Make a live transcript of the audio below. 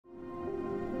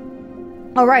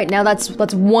Alright, now that's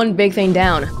one big thing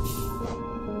down.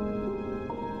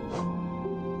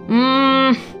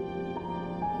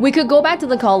 We could go back to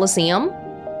the Colosseum.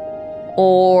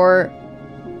 Or...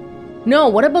 No,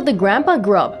 what about the Grandpa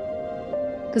Grub?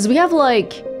 Because we have like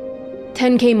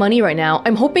 10k money right now.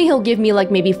 I'm hoping he'll give me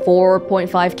like maybe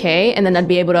 4.5k and then I'd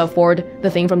be able to afford the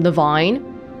thing from the vine.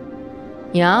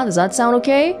 Yeah, does that sound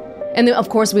okay? And then of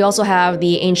course we also have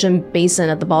the ancient basin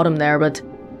at the bottom there, but...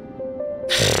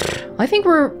 I think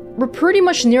we're pretty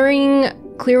much nearing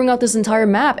clearing out this entire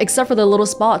map, except for the little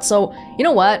spot. So, you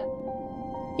know what?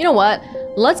 You know what?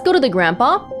 Let's go to the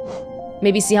Grandpa.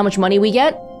 Maybe see how much money we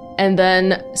get. And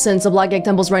then, since the Black Egg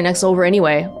Temple's right next over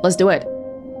anyway, let's do it.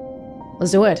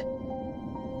 Let's do it.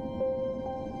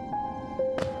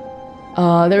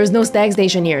 There is no stag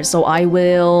station here, so I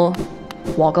will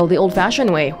walk out the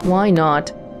old-fashioned way. Why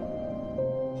not?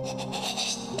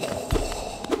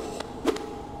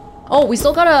 Oh, we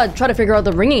still gotta try to figure out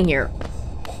the ringing here.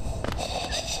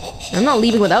 I'm not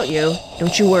leaving without you.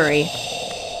 Don't you worry.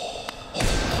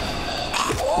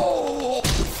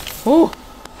 Oh!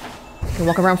 I can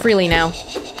walk around freely now.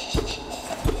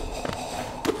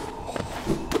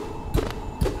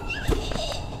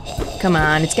 Come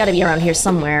on, it's gotta be around here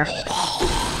somewhere.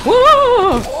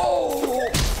 Whoa!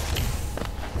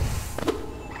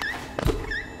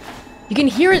 You can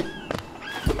hear it.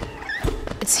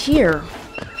 It's here.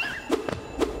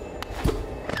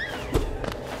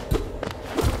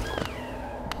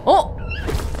 Oh!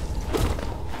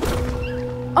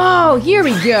 Oh, here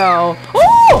we go.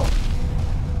 Oh!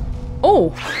 Oh!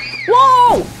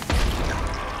 Whoa!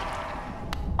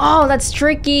 Oh, that's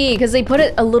tricky, because they put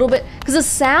it a little bit... Because the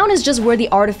sound is just where the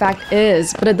artifact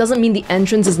is, but it doesn't mean the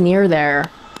entrance is near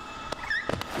there.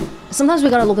 Sometimes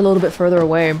we gotta look a little bit further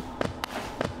away.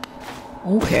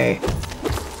 Okay.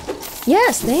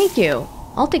 Yes, thank you.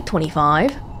 I'll take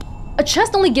 25. A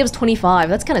chest only gives 25,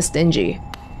 that's kind of stingy.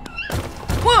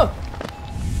 Whoa!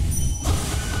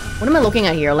 What am I looking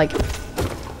at here? Like...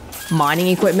 mining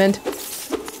equipment?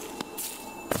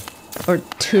 Or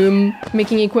tomb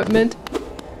making equipment?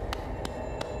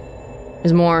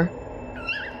 There's more.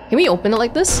 Can we open it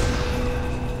like this?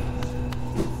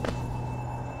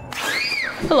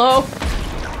 Hello?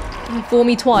 You fool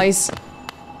me twice.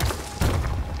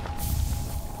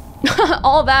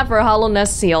 All that for a hollow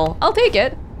nest seal. I'll take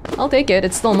it. I'll take it.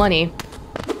 It's still money.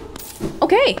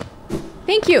 Okay.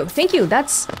 Thank you. Thank you.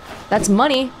 That's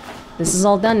money. This is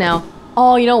all done now.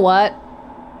 Oh, you know what?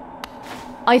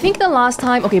 I think the last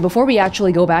time... Okay, before we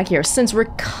actually go back here, since we're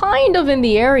kind of in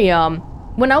the area...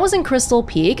 When I was in Crystal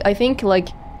Peak, I think, like,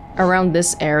 around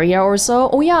this area or so...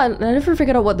 Oh yeah, I never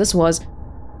figured out what this was.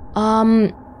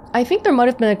 I think there might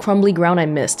have been a crumbly ground I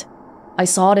missed. I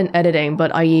saw it in editing,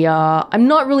 but I'm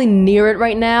not really near it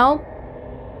right now.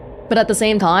 But at the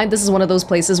same time, this is one of those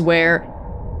places where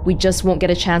we just won't get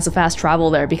a chance to fast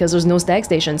travel there because there's no stag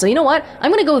station. So you know what? I'm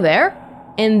gonna go there,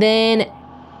 and then...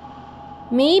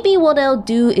 maybe what I'll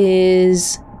do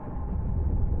is...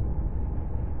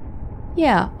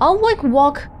 yeah, I'll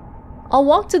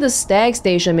walk to the stag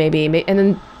station maybe, and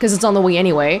then, because it's on the way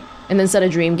anyway, and then set a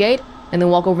dream gate, and then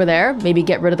walk over there, maybe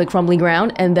get rid of the crumbly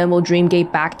ground, and then we'll dream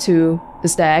gate back to the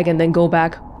stag, and then go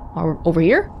back over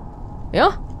here?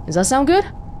 Yeah? Does that sound good?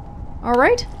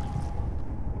 Alright.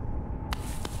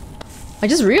 I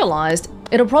just realized,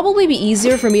 it'll probably be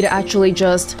easier for me to actually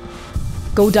just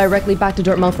go directly back to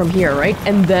Dirtmouth from here, right?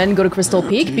 And then go to Crystal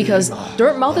Peak, because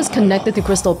Dirtmouth is connected to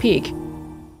Crystal Peak.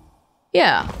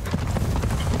 Yeah.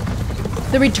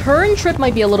 The return trip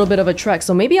might be a little bit of a trek,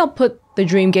 so maybe I'll put the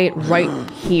dream gate right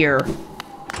here.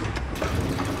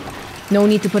 No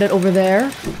need to put it over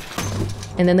there.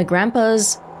 And then the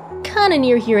grandpa's kinda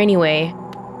near here anyway.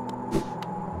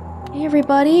 Hey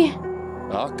everybody.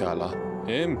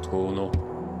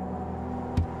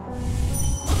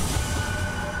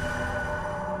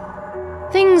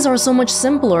 Things are so much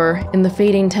simpler in the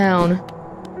fading town.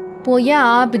 Well,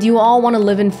 yeah, but do you all want to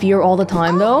live in fear all the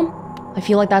time, though? I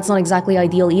feel like that's not exactly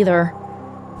ideal either.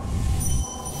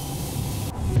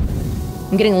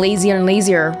 I'm getting lazier and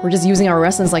lazier. We're just using our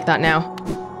essence like that now.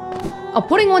 Oh,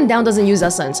 putting one down doesn't use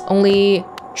essence. Only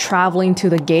traveling to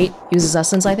the gate uses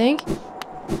essence, I think.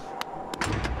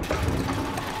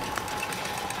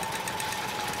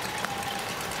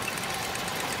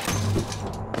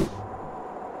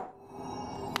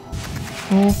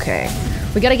 Okay.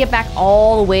 We gotta get back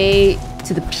all the way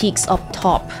to the peaks up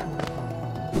top.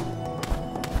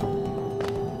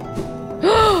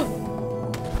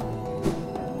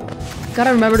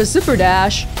 Gotta remember to super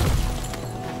dash.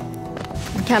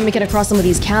 Can't make it across some of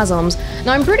these chasms.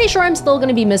 Now I'm pretty sure I'm still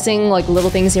gonna be missing like little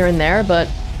things here and there, but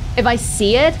If I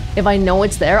see it, if I know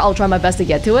it's there, I'll try my best to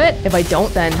get to it. If I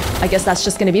don't, then I guess that's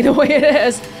just gonna be the way it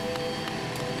is.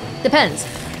 Depends.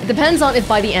 It depends on if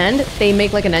by the end, they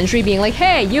make like an entry being like,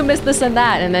 hey, you missed this and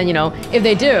that. And then, you know, if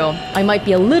they do, I might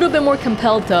be a little bit more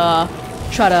compelled to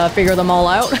try to figure them all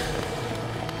out.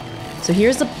 So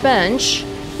here's the bench.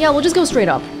 Yeah, we'll just go straight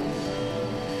up.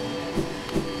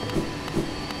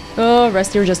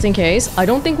 Rest here just in case. I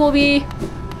don't think we'll be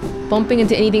bumping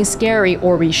into anything scary,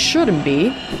 or we shouldn't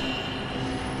be.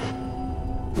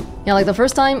 Yeah, like the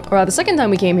first time, or the second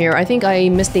time we came here, I think I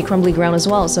missed the crumbly ground as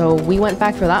well, so we went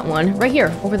back for that one. Right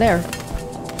here, over there.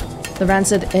 The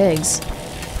rancid eggs.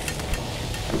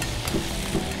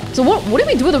 So what do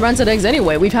we do with the rancid eggs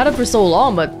anyway? We've had it for so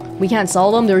long, but we can't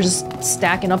sell them. They're just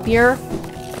stacking up here.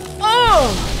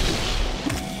 Oh!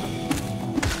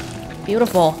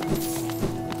 Beautiful.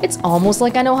 It's almost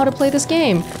like I know how to play this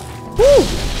game. Woo!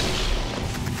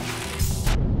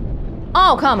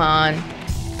 Oh, come on.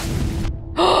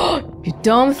 You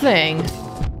dumb thing.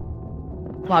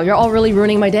 Wow, you're all really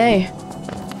ruining my day.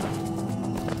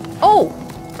 Oh!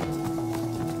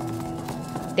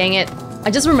 Dang it. I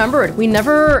just remembered. We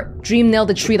never dream nailed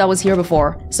the tree that was here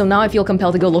before. So now I feel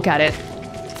compelled to go look at it.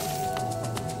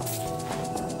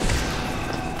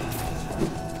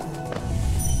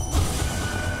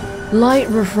 Light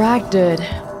refracted.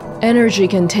 Energy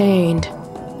contained.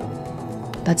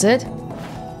 That's it?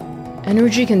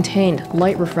 Energy contained.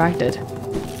 Light refracted.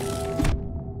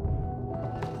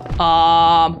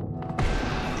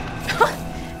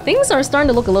 Things are starting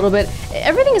to look a little bit...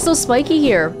 Everything is so spiky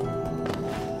here.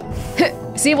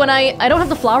 See, when I don't have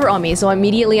the flower on me, so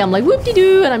immediately I'm like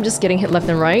whoop-de-doo, and I'm just getting hit left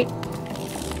and right.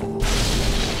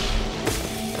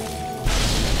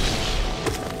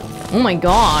 Oh my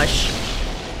gosh.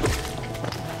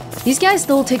 These guys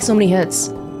still take so many hits.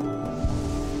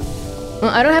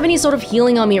 I don't have any sort of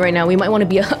healing on me right now. We might want to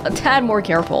be a tad more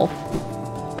careful.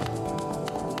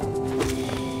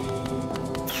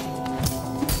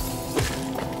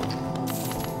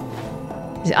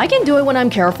 I can do it when I'm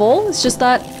careful. It's just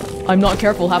that I'm not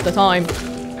careful half the time.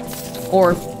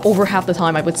 Or over half the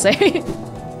time, I would say.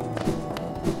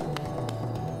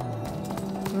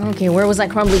 Okay, where was that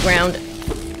crumbly ground?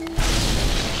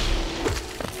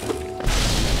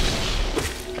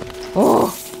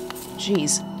 Oh,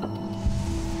 jeez.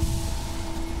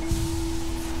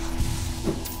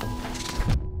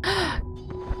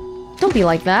 Don't be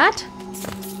like that.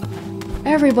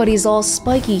 Everybody's all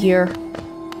spiky here.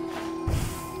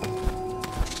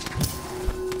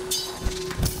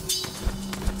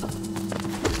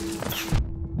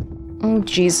 Oh,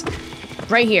 jeez.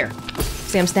 Right here.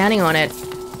 See, I'm standing on it.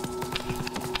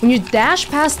 When you dash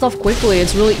past stuff quickly,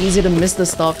 it's really easy to miss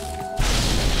this stuff.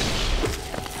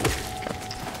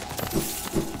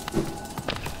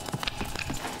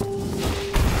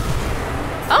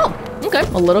 Oh, okay.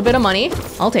 A little bit of money.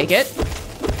 I'll take it.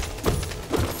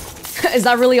 Is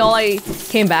that really all I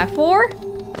came back for?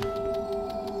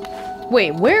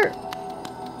 Wait, where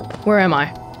am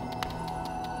I?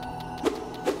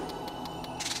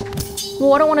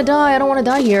 Well, I don't want to die. I don't want to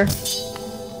die here.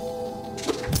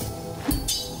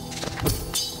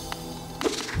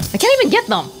 I can't even get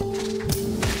them.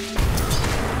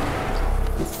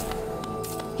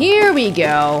 Here we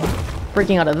go.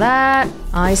 Breaking out of that.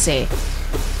 I see.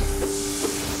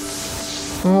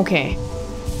 Okay.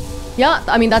 Yeah,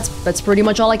 I mean, that's pretty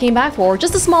much all I came back for.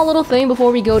 Just a small little thing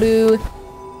before we go to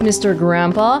Mr.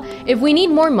 Grandpa. If we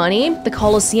need more money, the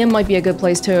Colosseum might be a good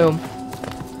place too.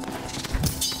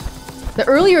 The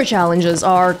earlier challenges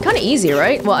are kind of easy,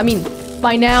 right? Well, I mean,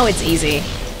 by now it's easy.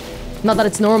 Not that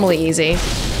it's normally easy.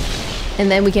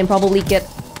 And then we can probably get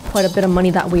quite a bit of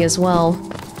money that way as well.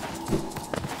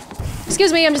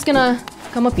 Excuse me, I'm just gonna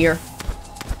come up here.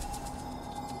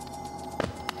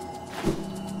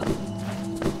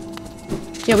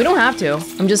 Yeah, we don't have to.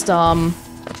 I'm just,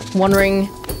 wondering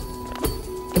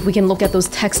if we can look at those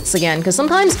texts again. Because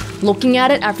sometimes looking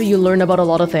at it after you learn about a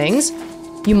lot of things,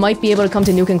 you might be able to come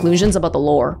to new conclusions about the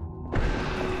lore.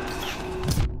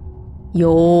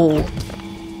 Yo.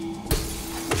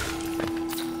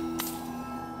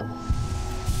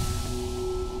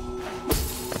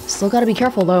 Still gotta be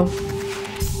careful, though.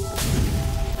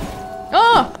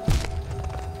 Ah!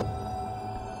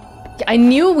 I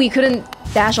knew we couldn't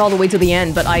dash all the way to the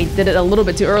end, but I did it a little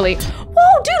bit too early.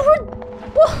 Whoa, dude,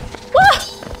 whoa!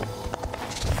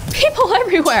 People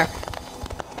everywhere!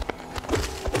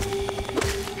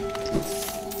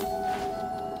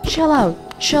 Chill out,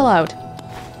 chill out.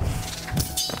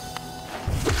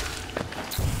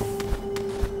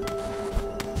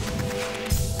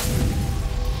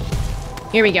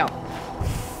 Here we go.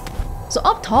 So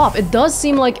up top, it does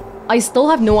seem like I still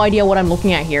have no idea what I'm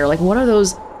looking at here. Like, what are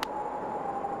those?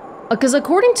 Because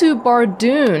according to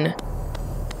Bardoon,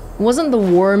 wasn't the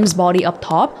worm's body up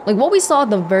top? Like, what we saw at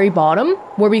the very bottom,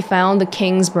 where we found the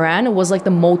king's brand, was like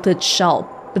the molted shell.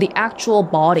 But the actual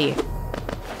body...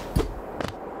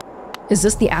 Is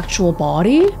this the actual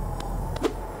body?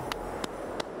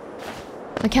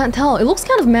 I can't tell. It looks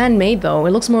kind of man-made though.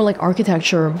 It looks more like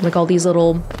architecture, like all these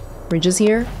little bridges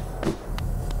here.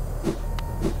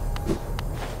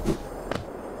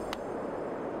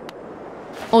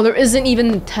 Oh, there isn't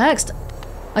even text.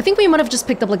 I think we might have just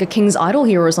picked up like a king's idol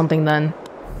here or something then.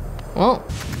 Well.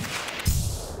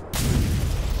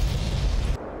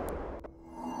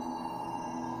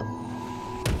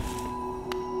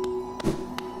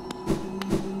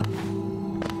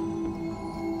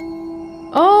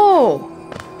 Oh!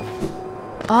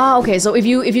 Ah, okay, so if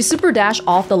you super dash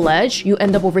off the ledge, you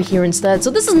end up over here instead. So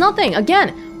this is nothing. Again,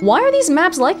 why are these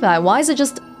maps like that? Why is it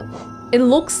just... It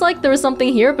looks like there is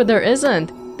something here, but there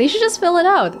isn't. They should just fill it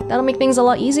out. That'll make things a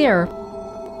lot easier.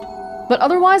 But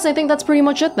otherwise, I think that's pretty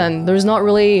much it then. There's not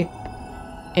really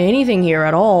anything here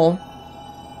at all.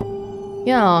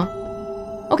 Yeah.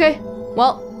 Okay,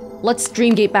 well, let's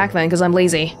Dreamgate back then, because I'm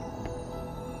lazy.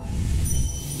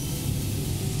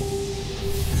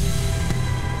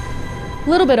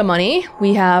 Little bit of money.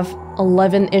 We have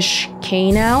 11-ish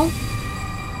K now.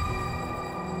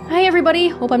 Hi everybody,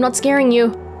 hope I'm not scaring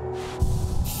you.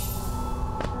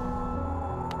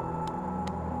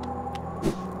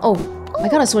 Oh, I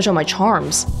gotta switch on my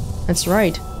charms. That's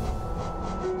right.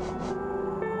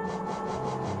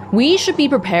 We should be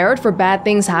prepared for bad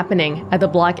things happening at the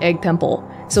Black Egg Temple.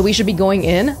 So we should be going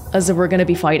in as if we're gonna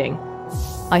be fighting.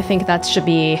 I think that should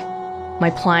be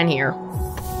my plan here.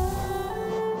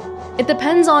 It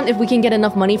depends on if we can get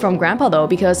enough money from Grandpa though,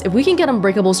 because if we can get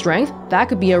Unbreakable Strength, that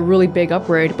could be a really big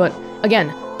upgrade, but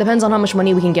again, depends on how much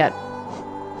money we can get.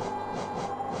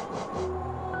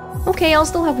 Okay, I'll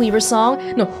still have Weaver's Song.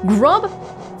 No,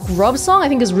 Grub's Song I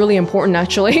think is really important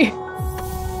actually.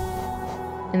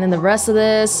 And then the rest of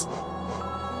this...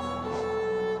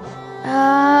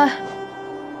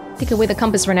 take away the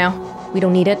compass for now. We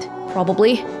don't need it,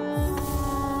 probably.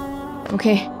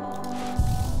 Okay.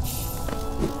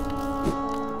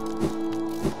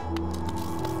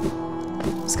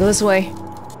 Let's go this way.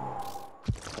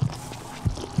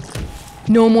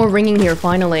 No more ringing here,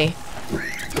 finally.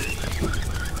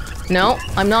 No,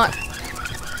 I'm not.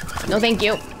 No, thank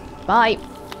you. Bye.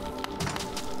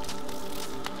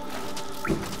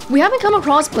 We haven't come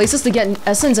across places to get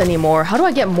essence anymore. How do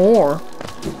I get more?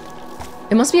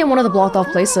 It must be in one of the blocked off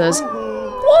places.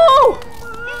 Whoa!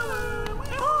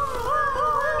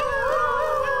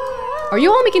 Are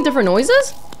you all making different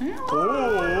noises?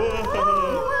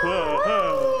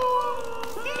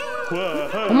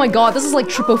 Oh my god, this is like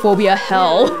trypophobia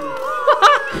hell.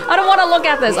 I don't want to look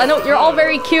at this. I know you're all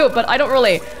very cute, but I don't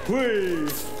really. Ooh,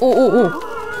 ooh, ooh.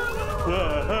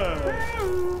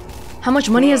 How much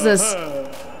money is this?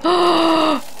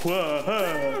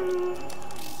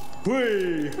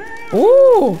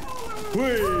 Ooh.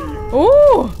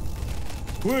 Ooh.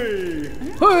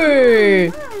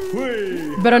 Hey.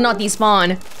 Better not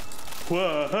despawn.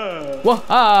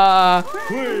 Waha.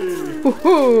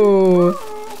 Woohoo.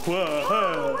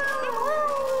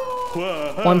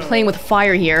 Oh, I'm playing with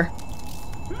fire here.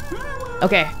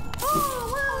 Okay.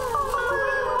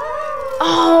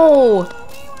 Oh!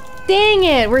 Dang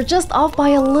it! We're just off by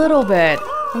a little bit.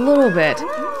 A little bit.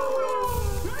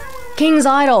 King's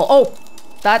Idol. Oh!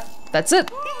 That's it.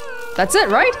 That's it,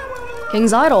 right?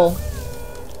 King's Idol.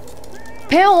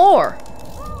 Pale ore.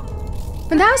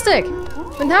 Fantastic!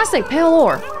 Fantastic, pale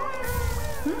ore.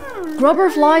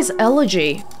 Grubberfly's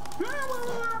Elegy.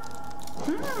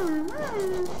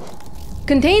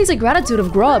 Contains the gratitude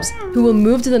of grubs who will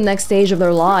move to the next stage of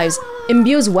their lives,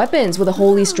 imbues weapons with a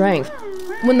holy strength.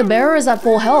 When the bearer is at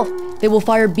full health, they will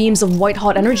fire beams of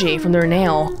white-hot energy from their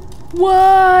nail.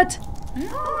 What?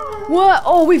 What?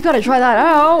 Oh, we've got to try that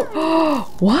out.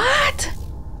 What?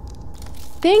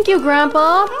 Thank you,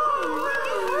 Grandpa.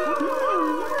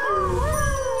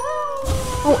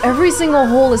 Oh, every single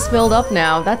hole is filled up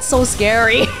now. That's so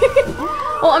scary.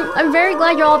 Well, I'm very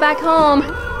glad you're all back home.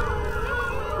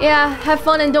 Yeah, have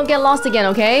fun and don't get lost again,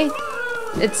 okay?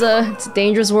 It's a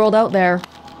dangerous world out there.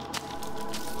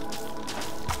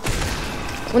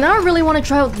 Well, now I really want to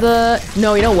try out the...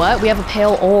 No, you know what? We have a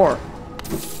pale ore.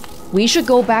 We should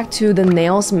go back to the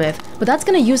nailsmith, but that's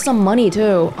gonna use some money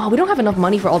too. Oh, we don't have enough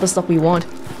money for all the stuff we want.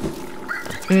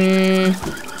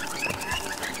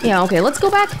 Yeah, okay, let's go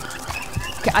back.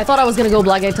 Okay, I thought I was gonna go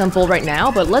Black Egg Temple right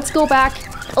now, but let's go back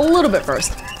a little bit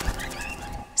first.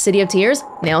 City of Tears,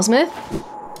 nailsmith.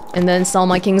 and then sell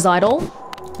my king's idol,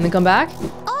 and then come back.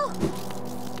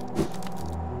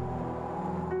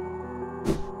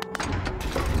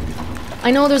 I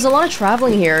know there's a lot of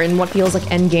traveling here in what feels like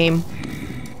endgame.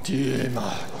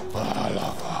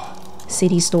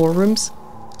 City storerooms.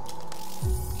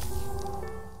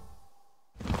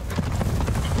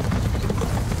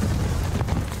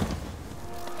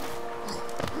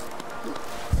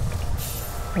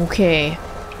 Okay.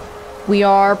 We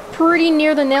are pretty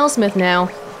near the nailsmith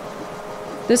now.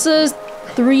 This is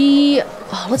 3...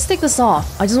 Oh, let's take this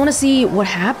off. I just want to see what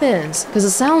happens, because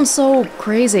it sounds so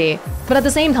crazy. But at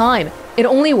the same time, it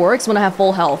only works when I have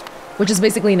full health, which is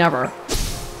basically never.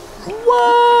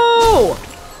 Whoa!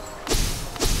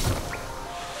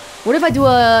 What if I do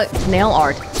a nail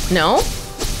art? No?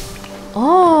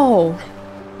 Oh,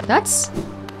 that's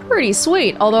pretty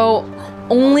sweet, although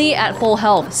only at full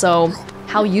health, so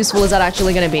how useful is that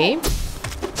actually gonna be?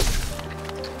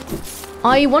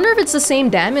 I wonder if it's the same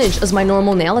damage as my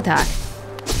normal nail attack.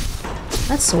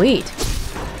 That's sweet.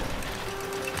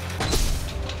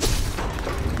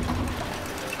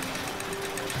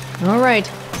 Alright,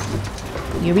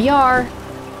 here we are.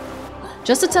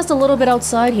 Just to test a little bit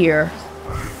outside here.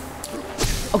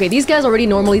 Okay, these guys already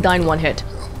normally die in one hit.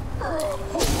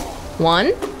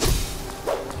 1,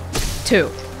 2.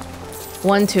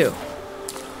 1, 2.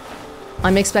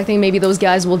 I'm expecting maybe those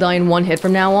guys will die in one hit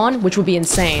from now on, which would be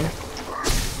insane.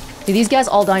 See, these guys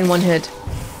all die in one hit.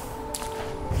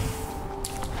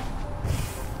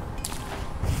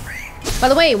 By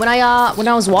the way, when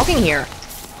I was walking here,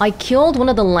 I killed one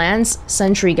of the Lance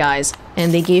Sentry guys,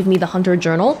 and they gave me the Hunter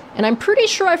Journal, and I'm pretty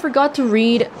sure I forgot to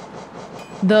read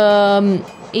the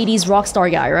 80s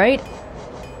Rockstar guy, right?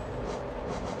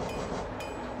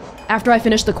 After I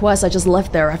finished the quest, I just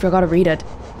left there. I forgot to read it.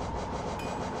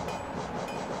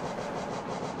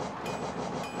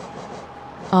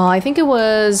 I think it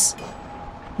was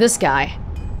this guy.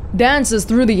 Dances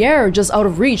through the air just out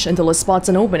of reach until it spots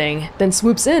an opening, then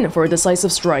swoops in for a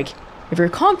decisive strike. If you're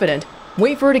confident,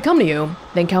 wait for it to come to you,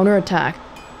 then counterattack.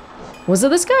 Was it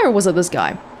this guy or was it this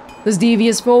guy? This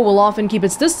devious foe will often keep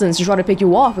its distance to try to pick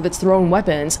you off with its thrown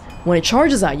weapons. When it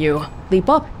charges at you, leap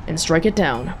up and strike it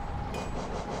down.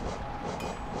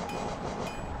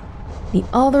 The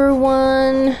other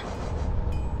one...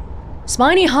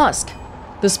 Spiny Husk.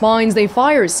 The spines they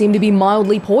fire seem to be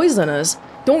mildly poisonous.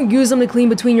 Don't use them to clean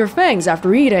between your fangs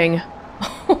after eating.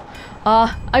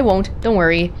 I won't, don't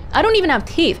worry. I don't even have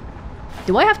teeth.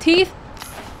 Do I have teeth?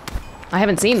 I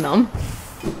haven't seen them.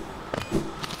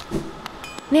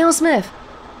 Nailsmith.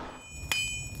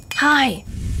 Hi.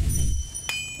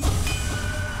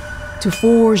 To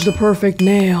forge the perfect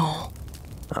nail.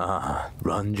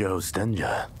 Ranjo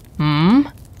Stenja. Hmm?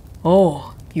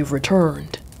 Oh, you've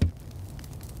returned.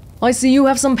 I see you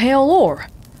have some pale ore.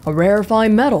 A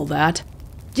rarefied metal, that.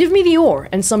 Give me the ore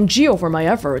and some geo for my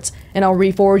efforts, and I'll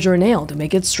reforge your nail to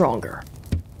make it stronger.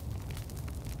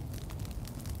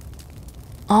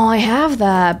 Oh, I have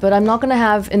that, but I'm not gonna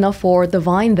have enough for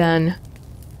Divine then.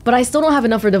 But I still don't have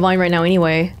enough for Divine right now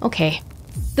anyway. Okay.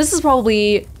 This is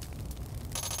probably...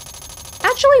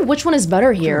 Actually, which one is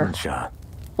better here?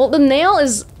 Well, the nail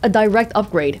is a direct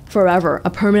upgrade, forever, a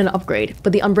permanent upgrade.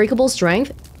 But the Unbreakable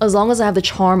Strength, as long as I have the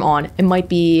Charm on, it might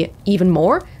be even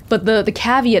more. But the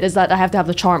caveat is that I have to have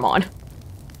the Charm on.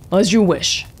 As you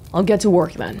wish. I'll get to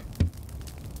work then.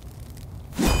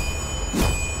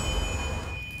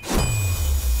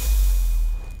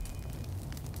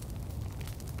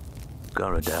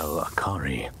 Garadel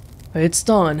Akari. It's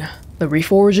done. The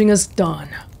reforging is done.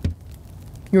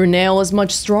 Your nail is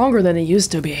much stronger than it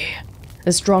used to be.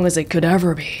 As strong as it could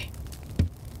ever be.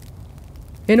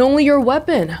 In only your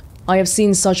weapon, I have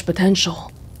seen such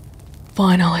potential.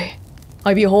 Finally,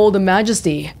 I behold the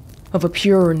majesty of a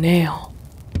pure nail.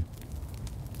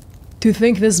 To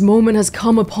think this moment has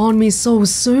come upon me so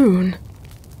soon.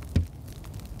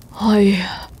 I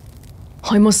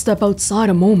must step outside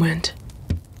a moment.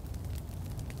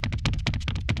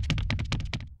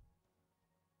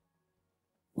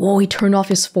 Whoa, he turned off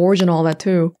his forge and all that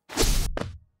too.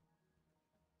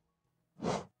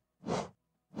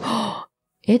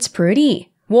 It's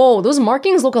pretty. Whoa, those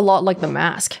markings look a lot like the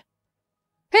mask.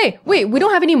 Hey, wait, we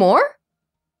don't have any more?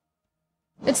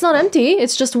 It's not empty,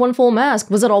 it's just one full mask.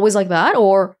 Was it always like that,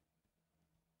 or...?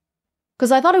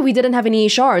 Because I thought if we didn't have any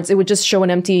shards, it would just show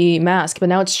an empty mask, but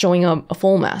now it's showing a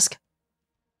full mask.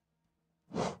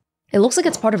 It looks like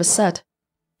it's part of a set.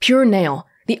 Pure Nail,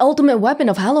 the ultimate weapon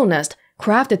of Hallownest,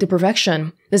 crafted to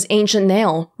perfection. This ancient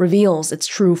nail reveals its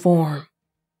true form.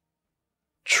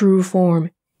 True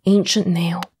form. Ancient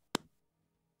nail.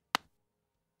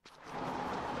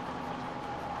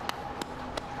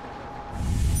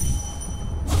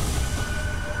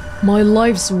 My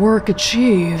life's work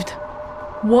achieved.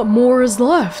 What more is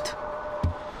left?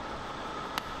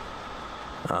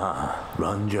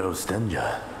 Ranjo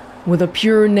Stenja. With a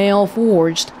pure nail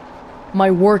forged, my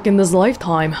work in this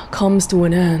lifetime comes to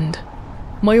an end.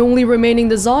 My only remaining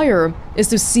desire is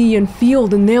to see and feel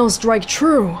the nail strike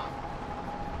true.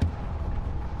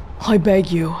 I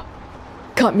beg you,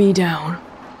 cut me down.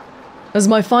 As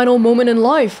my final moment in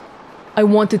life, I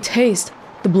want to taste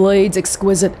the blade's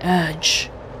exquisite edge.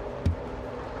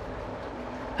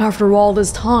 After all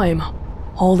this time,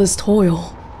 all this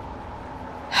toil,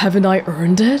 haven't I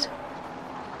earned it?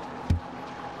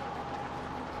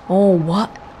 Oh,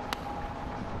 what?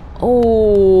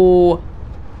 Oh...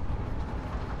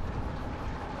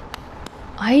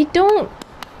 I don't...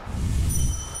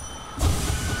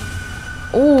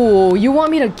 Oh, you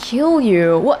want me to kill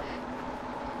you? What?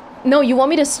 No, you want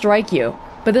me to strike you.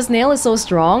 But this nail is so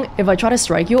strong, if I try to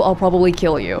strike you, I'll probably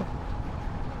kill you.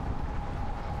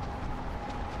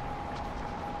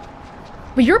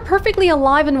 But you're perfectly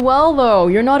alive and well, though.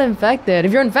 You're not infected.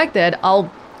 If you're infected,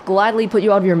 I'll gladly put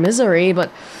you out of your misery,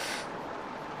 but...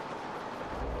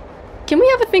 Can we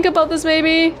have a think about this,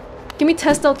 maybe? Can we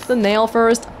test out the nail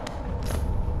first?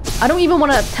 I don't even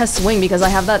want to test swing because I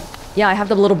have that... Yeah, I have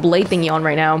the little blade thingy on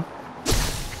right now.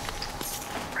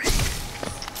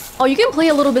 Oh, you can play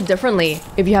a little bit differently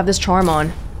if you have this charm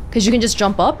on. Because you can just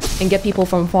jump up and get people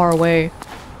from far away.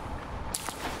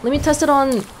 Let me test it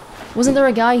on... Wasn't there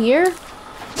a guy here?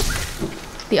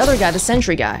 The other guy, the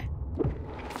sentry guy.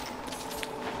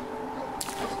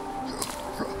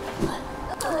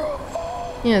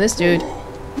 Yeah, this dude.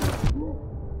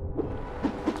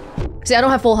 See, I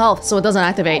don't have full health, so it doesn't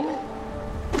activate.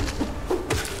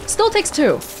 Still takes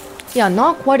 2. Yeah,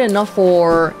 not quite enough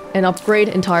for an upgrade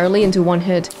entirely into 1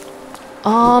 hit.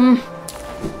 Can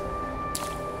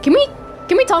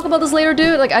we talk about this later,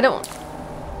 dude? Like, I don't...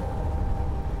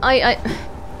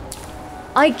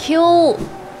 I kill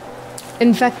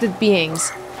infected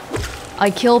beings. I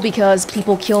kill because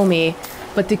people kill me,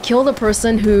 but to kill the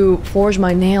person who forged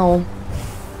my nail,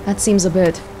 that seems a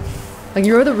bit... Like,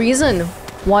 you're the reason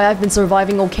why I've been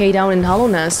surviving okay down in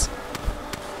Hollowness.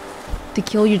 To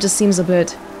kill you just seems a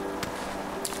bit...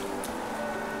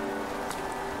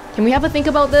 Can we have a think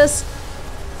about this?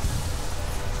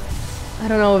 I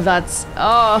don't know if that's...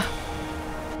 I'm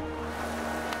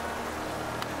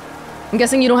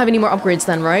guessing you don't have any more upgrades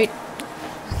then, right?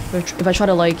 If I try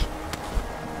to, like...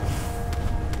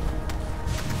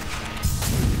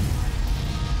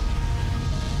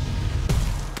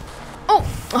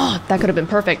 Oh, that could have been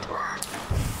perfect.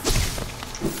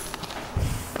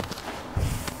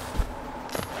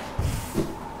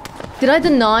 Did I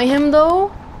deny him,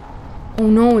 though? Oh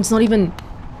no, it's not even...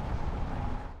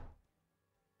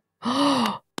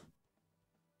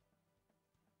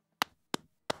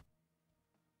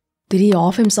 Did he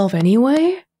off himself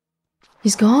anyway?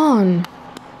 He's gone.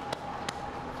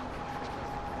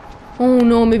 Oh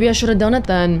no, maybe I should have done it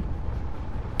then.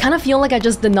 Kind of feel like I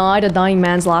just denied a dying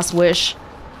man's last wish.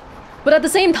 But at the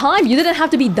same time, you didn't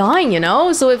have to be dying, you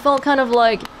know? So it felt kind of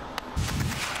like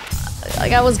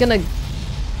I was gonna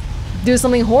do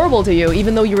something horrible to you,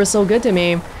 even though you were so good to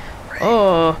me.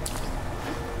 Oh.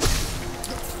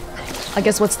 I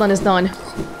guess what's done is done.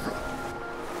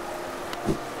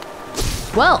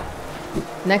 Well,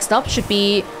 next up should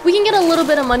be... We can get a little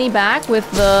bit of money back with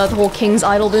the whole King's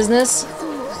Idol business.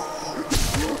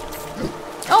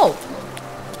 Oh!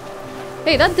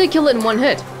 Hey, that did kill it in 1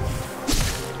 hit.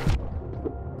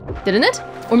 Didn't it?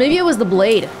 Or maybe it was the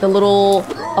blade, the little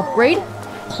upgrade,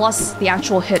 plus the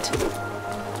actual hit.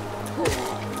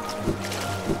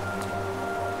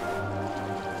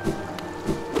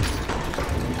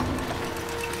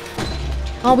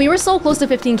 Oh, we were so close to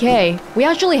 15k. We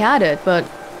actually had it, but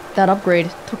that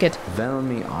upgrade took it.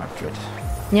 Velmi Artred.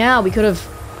 Yeah, we could have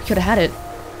had it.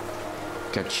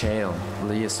 Kachale,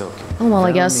 Liasoki. Oh well,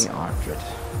 I guess. Velmi Artred.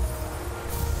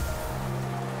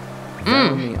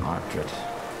 Velmi Artred.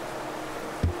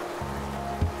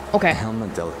 Okay. Helma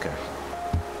Delker.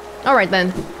 Alright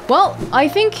then. Well, I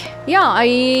think, yeah,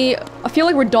 I feel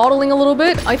like we're dawdling a little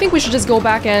bit. I think we should just go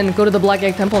back and go to the Black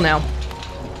Egg Temple now.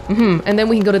 And then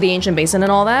we can go to the Ancient Basin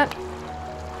and all that.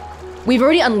 We've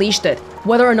already unleashed it.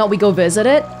 Whether or not we go visit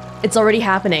it, it's already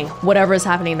happening. Whatever is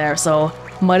happening there, so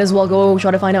might as well go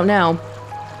try to find out now.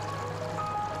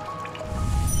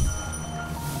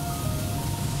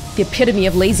 The epitome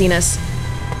of laziness.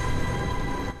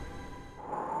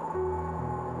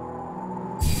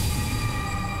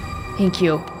 Thank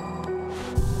you.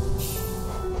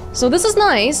 So this is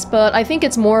nice, but I think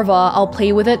it's more of a I'll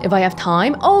play with it if I have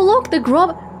time. Oh look, the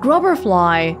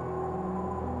Grubberfly.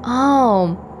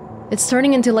 Oh. It's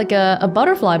turning into like a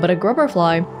butterfly, but a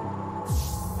grubberfly.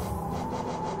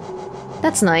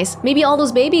 That's nice. Maybe all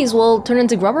those babies will turn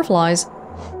into grubberflies.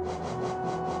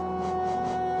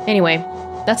 Anyway,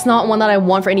 that's not one that I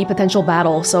want for any potential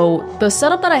battle, so the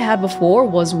setup that I had before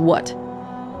was what?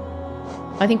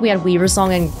 I think we had Weaver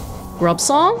Song and Grub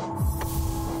Song?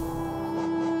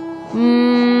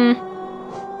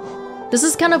 This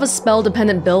is kind of a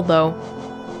spell-dependent build, though.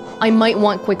 I might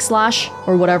want Quick Slash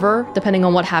or whatever, depending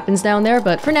on what happens down there,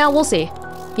 but for now, we'll see.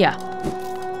 Yeah.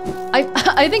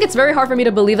 I think it's very hard for me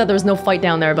to believe that there's no fight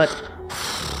down there, but...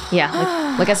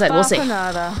 Yeah, like I said, we'll see.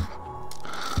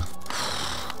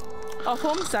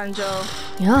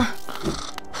 Yeah.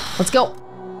 Let's go.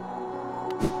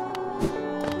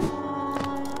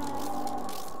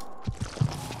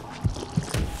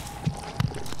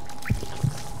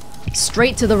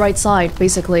 Straight to the right side,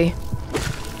 basically.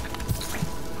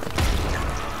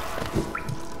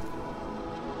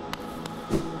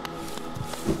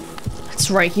 It's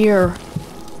right here.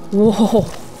 Whoa.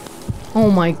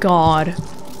 Oh my god.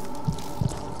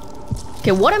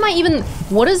 Okay, what am I even...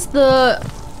 What is the...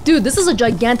 Dude, this is a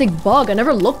gigantic bug. I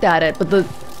never looked at it, but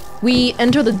we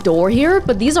enter the door here,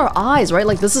 but these are eyes, right?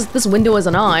 Like, this window is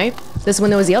an eye, this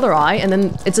window is the other eye, and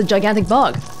then it's a gigantic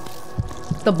bug.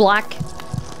 The black...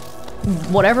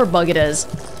 whatever bug it is.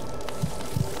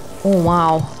 Oh,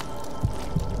 wow.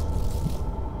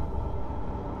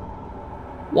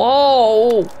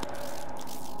 Whoa!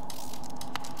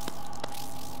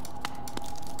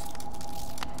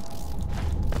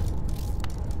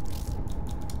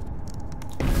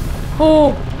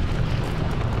 Oh!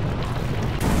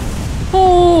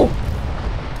 Oh!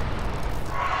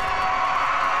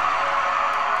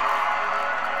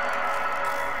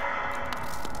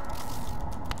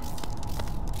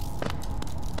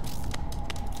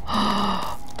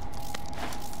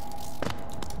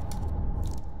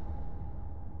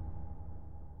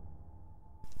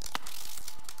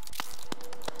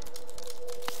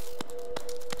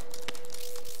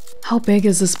 How big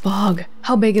is this bug?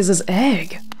 How big is this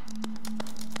egg?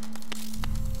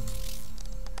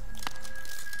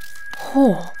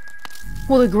 Oh,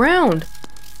 well, the ground.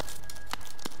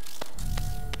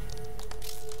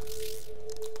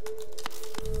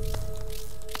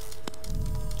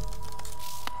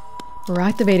 We're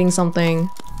activating something.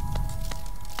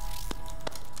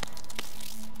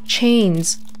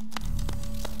 Chains.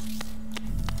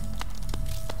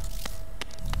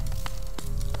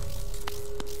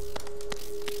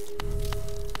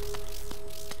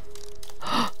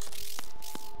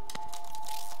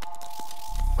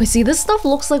 Wait, see, this stuff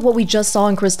looks like what we just saw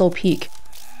in Crystal Peak.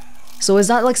 So is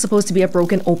that like supposed to be a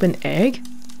broken open egg?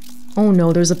 Oh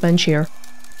no, there's a bench here.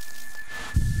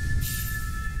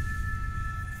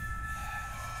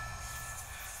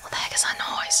 What the heck is that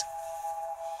noise?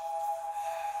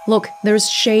 Look, there's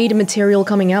shade material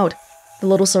coming out. The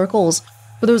little circles.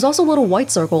 But there's also little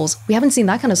white circles. We haven't seen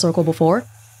that kind of circle before.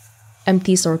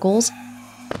 Empty circles.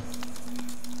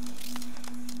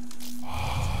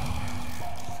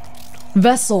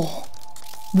 Vessel,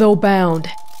 though bound,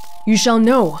 you shall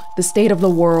know the state of the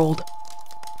world.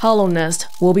 Hollow Nest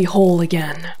will be whole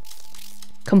again.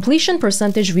 Completion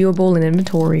percentage viewable in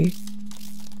inventory.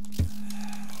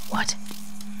 What?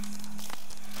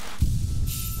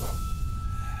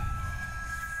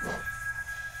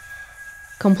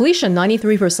 Completion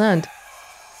 93%.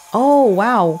 Oh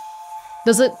wow.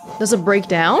 Does it break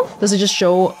down? Does it just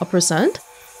show a percent?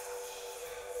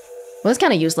 Well, that's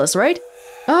kind of useless, right?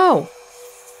 Oh.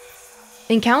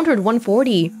 Encountered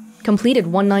 140, completed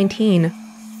 119.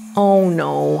 Oh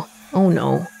no, oh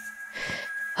no.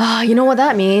 You know what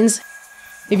that means.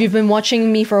 If you've been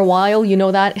watching me for a while, you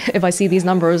know that if I see these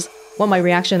numbers, what my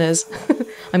reaction is.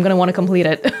 I'm gonna want to complete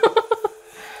it.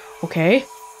 Okay.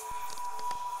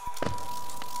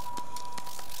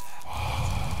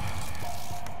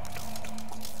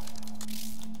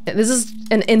 This is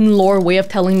an in-lore way of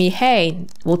telling me, hey,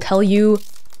 we'll tell you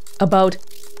about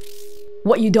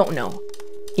what you don't know.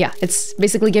 Yeah, it's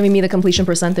basically giving me the completion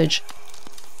percentage.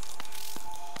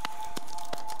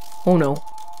 Oh no.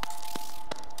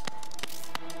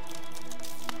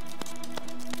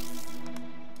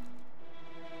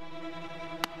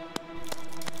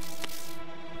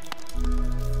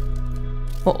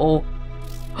 Uh-oh.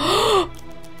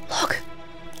 Look!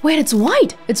 Wait, it's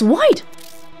white! It's white!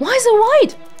 Why is it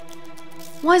white?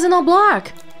 Why is it not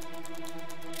black?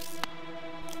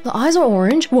 The eyes are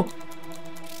orange. Whoa.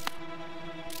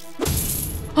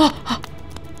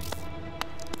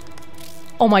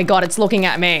 Oh my god, it's looking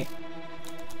at me.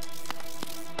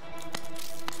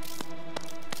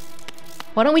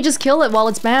 Why don't we just kill it while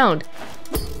it's bound?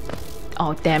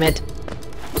 Oh, damn it.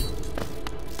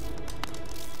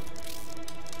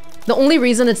 The only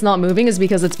reason it's not moving is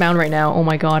because it's bound right now. Oh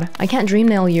my god. I can't dream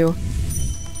nail you.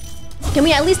 Can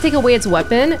we at least take away its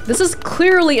weapon? This is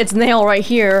clearly its nail right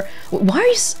here. Why are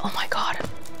you oh my god.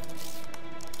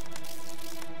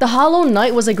 The Hollow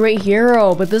Knight was a great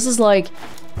hero, but this is like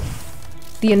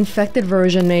the infected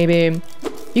version maybe.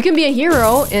 You can be a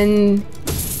hero in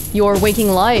your waking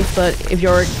life, but if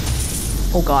you're...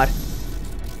 Oh god.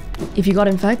 If you got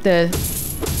infected,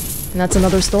 then that's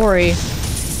another story.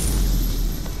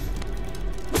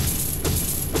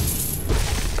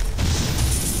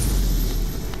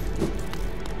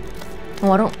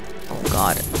 Oh, I don't... Oh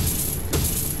god.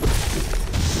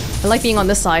 I like being on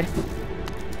this side.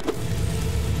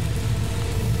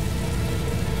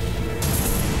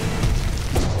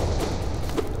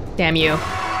 Damn you.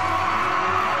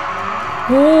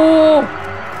 Oh!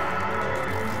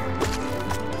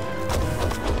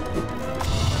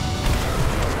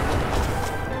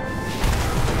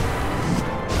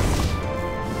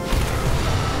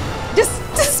 Just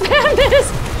spam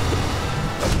this!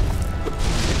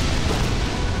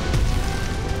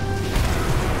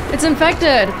 It's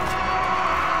infected!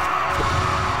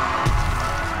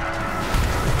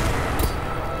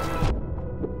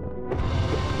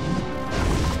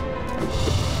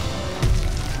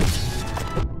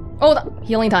 Oh,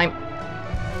 healing time.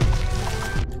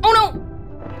 Oh no!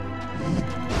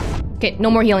 Okay,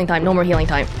 no more healing time, no more healing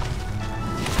time.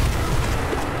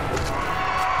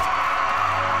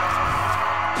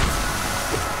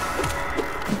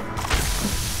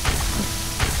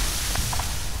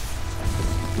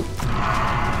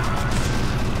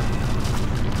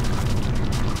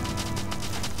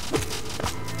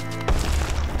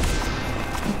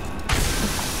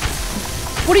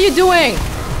 What are you doing?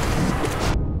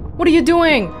 What are you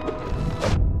doing?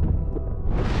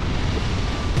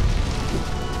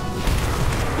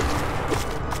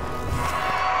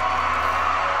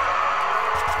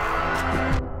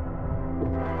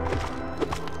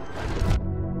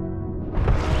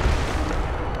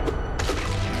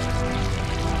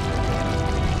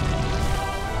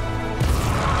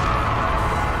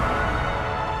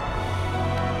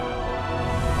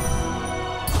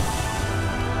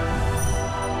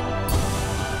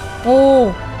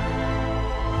 Oh.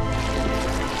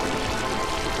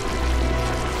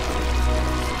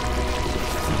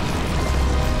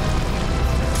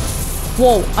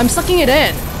 Whoa, I'm sucking it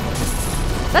in.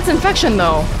 That's infection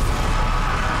though.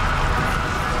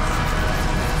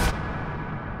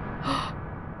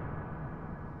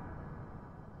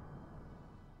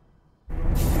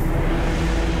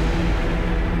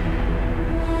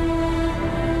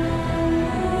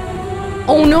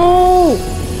 Oh no!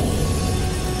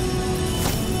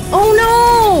 Oh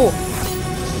no!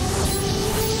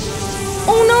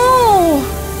 Oh no!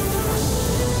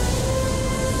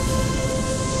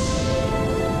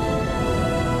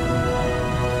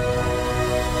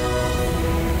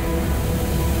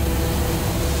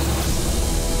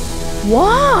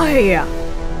 Why?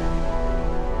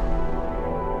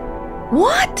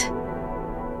 What?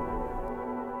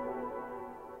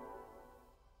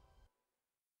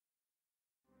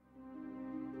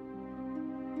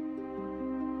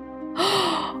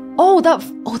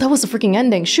 Oh, that was the freaking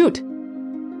ending. Shoot.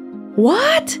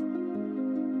 What?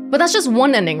 But that's just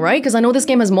one ending, right? Because I know this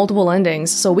game has multiple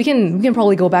endings, so we can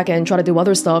probably go back and try to do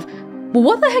other stuff. But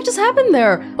what the heck just happened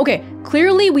there? Okay,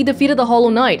 clearly we defeated the Hollow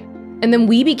Knight, and then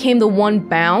we became the one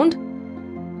bound.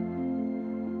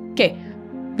 Okay,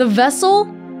 the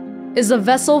vessel is a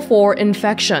vessel for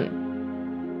infection.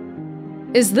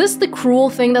 Is this the cruel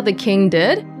thing that the king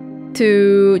did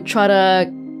to try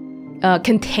to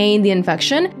contain the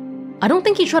infection? I don't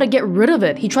think he tried to get rid of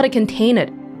it. He tried to contain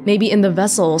it, maybe in the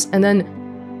vessels, and then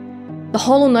the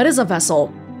Hollow Knight is a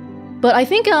vessel. But I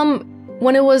think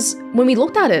when we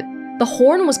looked at it, the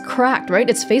horn was cracked, right?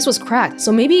 Its face was cracked.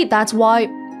 So maybe that's why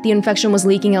the infection was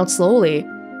leaking out slowly.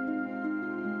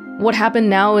 What happened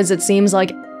now is it seems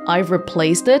like I've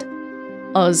replaced it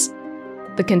as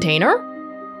the container?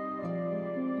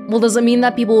 Well, does it mean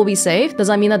that people will be safe? Does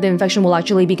that mean that the infection will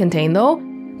actually be contained though?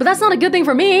 But that's not a good thing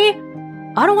for me!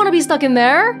 I don't want to be stuck in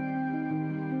there!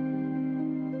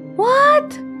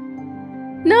 What?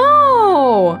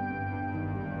 No!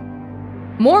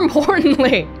 More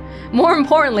importantly,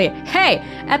 hey,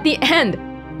 at the end,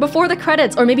 before the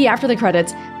credits, or maybe after the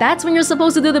credits, that's when you're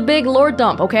supposed to do the big lore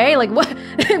dump, okay? Like, what?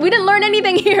 We didn't learn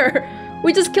anything here!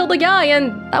 We just killed the guy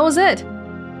and that was it.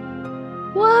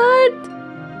 What?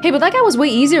 Hey, but that guy was way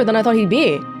easier than I thought he'd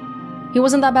be. He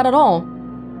wasn't that bad at all.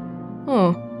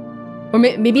 Huh. Or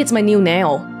maybe it's my new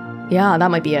nail. Yeah, that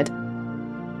might be it.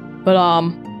 But,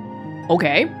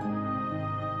 okay.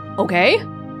 Okay?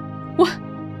 What?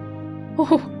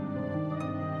 Oh,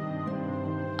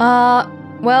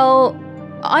 Well,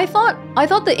 I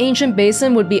thought the ancient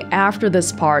basin would be after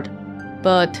this part,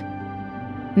 but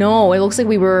no, it looks like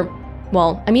we were,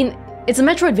 well, I mean, it's a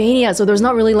Metroidvania, so there's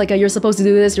not really like a you're supposed to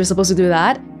do this, you're supposed to do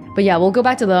that. But yeah, we'll go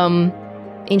back to the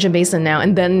ancient basin now,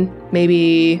 and then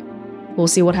maybe we'll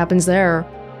see what happens there.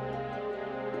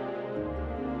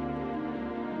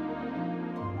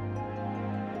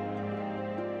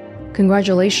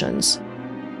 Congratulations.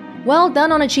 Well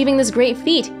done on achieving this great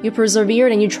feat. You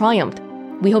persevered and you triumphed.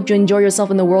 We hope you enjoy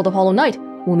yourself in the world of Hollow Knight.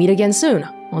 We'll meet again soon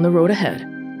on the road ahead.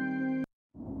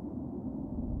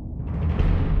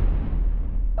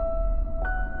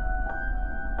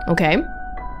 Okay.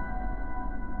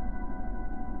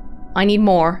 I need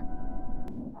more.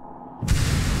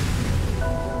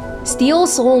 Steel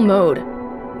Soul Mode.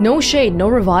 No shade, no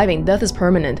reviving, death is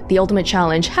permanent. The ultimate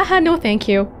challenge. Haha, no thank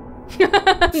you.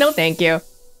 No thank you.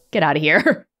 Get out of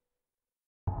here.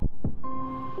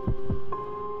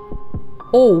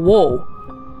 Oh, whoa.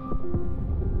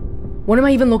 What am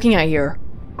I even looking at here?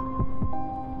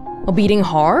 A beating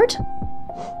heart?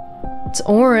 It's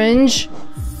orange.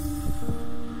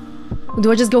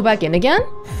 Do I just go back in again?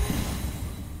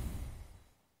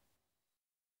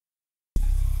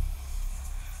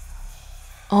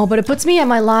 Oh, but it puts me at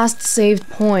my last saved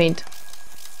point.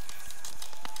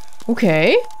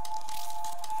 Okay.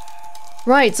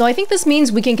 Right, so I think this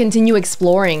means we can continue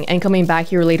exploring and coming back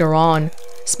here later on.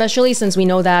 Especially since we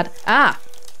know that... Ah!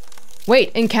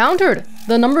 Wait, encountered!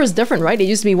 The number is different, right? It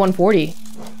used to be 140.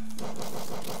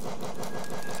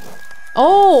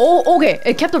 Oh, okay.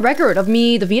 It kept a record of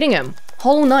me defeating him.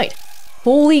 Hollow Knight.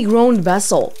 Fully grown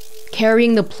vessel.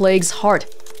 Carrying the plague's heart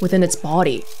within its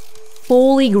body.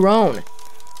 Fully grown.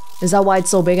 Is that why it's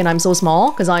so big and I'm so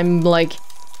small? Because I'm, like,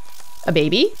 a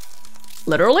baby?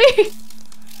 Literally?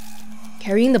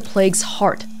 Carrying the plague's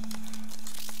heart.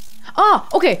 Ah,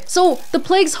 okay, so the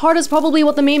plague's heart is probably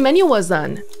what the main menu was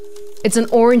then. It's an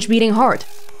orange beating heart.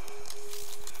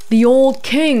 The old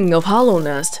king of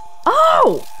Hallownest.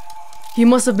 Oh! He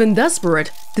must have been desperate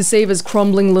to save his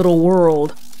crumbling little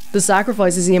world. The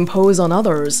sacrifices he imposed on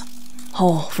others.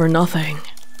 All for nothing.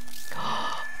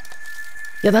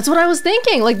 Yeah, that's what I was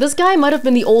thinking. Like, this guy might have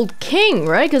been the old king,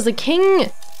 right? Because the king...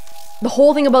 The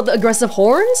whole thing about the aggressive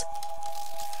horns?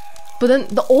 But then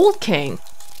the old king.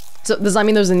 So does that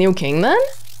mean there's a new king then?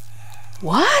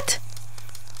 What?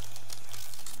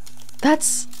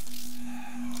 That's...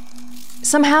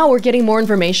 Somehow we're getting more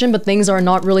information, but things are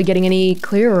not really getting any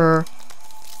clearer.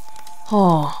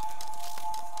 Oh.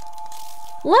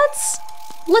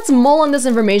 Let's mull on this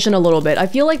information a little bit. I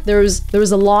feel like there's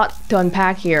a lot to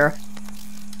unpack here.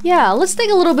 Yeah, let's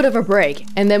take a little bit of a break,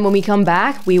 and then when we come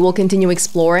back, we will continue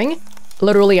exploring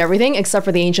literally everything except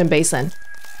for the ancient basin.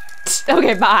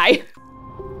 Okay, bye.